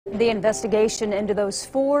The investigation into those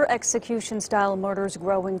 4 execution-style murders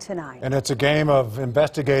growing tonight. And it's a game of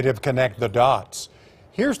investigative connect the dots.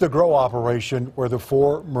 Here's the grow operation where the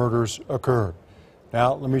 4 murders occurred.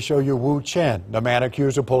 Now, let me show you Wu Chen, the man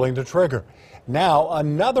accused of pulling the trigger. Now,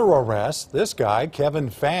 another arrest. This guy, Kevin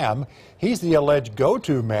Pham, he's the alleged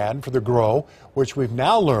go-to man for the grow, which we've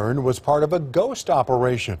now learned was part of a ghost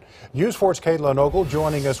operation. News 4's Caitlin Ogle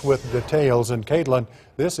joining us with details. And Caitlin,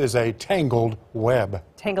 this is a tangled web.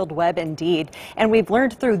 Tangled web indeed. And we've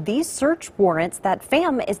learned through these search warrants that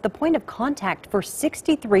Pham is the point of contact for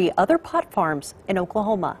 63 other pot farms in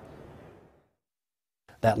Oklahoma.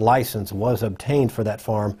 That license was obtained for that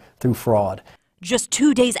farm through fraud. Just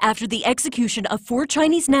 2 days after the execution of 4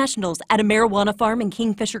 Chinese nationals at a marijuana farm in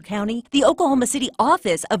Kingfisher County, the Oklahoma City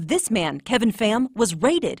office of this man, Kevin Pham, was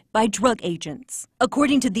raided by drug agents.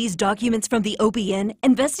 According to these documents from the OBN,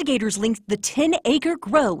 investigators linked the 10-acre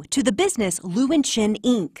grow to the business Lu and Chin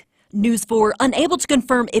Inc. News 4 unable to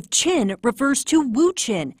confirm if Chin refers to Wu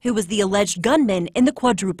Chen, who was the alleged gunman in the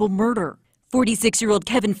quadruple murder. 46-year-old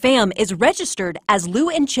Kevin Pham is registered as Lu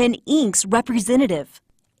and Chin Inc.'s representative.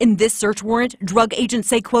 In this search warrant, drug agents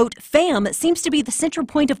say, quote, Pham seems to be the central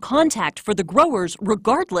point of contact for the growers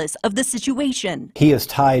regardless of the situation. He is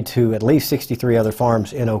tied to at least 63 other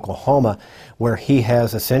farms in Oklahoma where he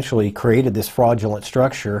has essentially created this fraudulent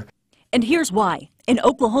structure. And here's why. In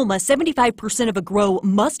Oklahoma, 75% of a grow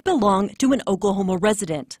must belong to an Oklahoma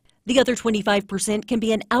resident. The other 25% can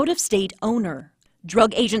be an out-of-state owner.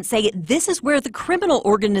 Drug agents say this is where the criminal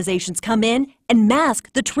organizations come in and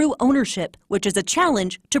mask the true ownership, which is a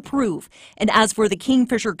challenge to prove. And as for the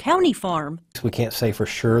Kingfisher County farm, we can't say for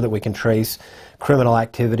sure that we can trace criminal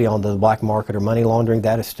activity on the black market or money laundering.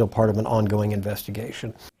 That is still part of an ongoing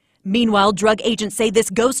investigation. Meanwhile, drug agents say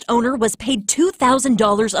this ghost owner was paid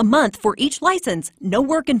 $2,000 a month for each license, no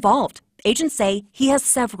work involved. Agents say he has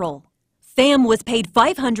several. Pham was paid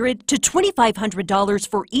 $500 to $2,500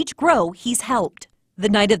 for each grow he's helped. The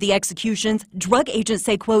night of the executions, drug agents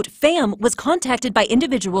say, quote, Pham was contacted by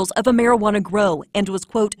individuals of a marijuana grow and was,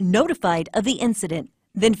 quote, notified of the incident.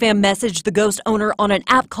 Then Pham messaged the ghost owner on an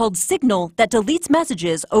app called Signal that deletes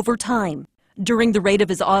messages over time. During the raid of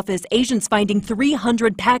his office, agents finding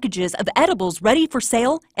 300 packages of edibles ready for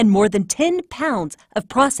sale and more than 10 pounds of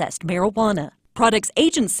processed marijuana. Products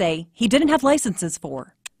agents say he didn't have licenses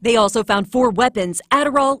for. They also found 4 weapons,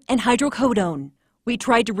 Adderall, and hydrocodone. We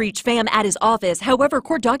tried to reach Pham at his office. However,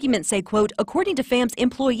 court documents say, quote, according to Pham's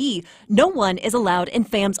employee, no one is allowed in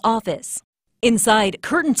Pham's office. Inside,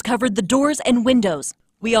 curtains covered the doors and windows.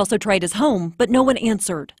 We also tried his home, but no one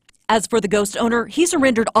answered. As for the ghost owner, he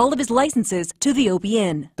surrendered all of his licenses to the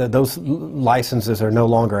OBN. Those licenses are no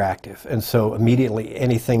longer active, and so immediately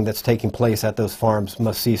anything that's taking place at those farms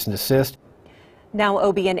must cease and desist. Now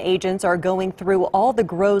OBN agents are going through all the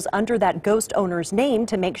grows under that ghost owner's name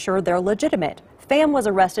to make sure they're legitimate. Pham was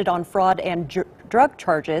arrested on fraud and drug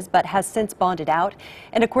charges, but has since bonded out.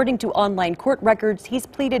 And according to online court records, he's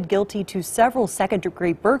pleaded guilty to several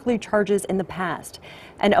second-degree burglary charges in the past.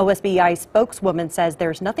 An OSBI spokeswoman says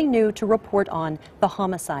there's nothing new to report on the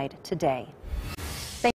homicide today.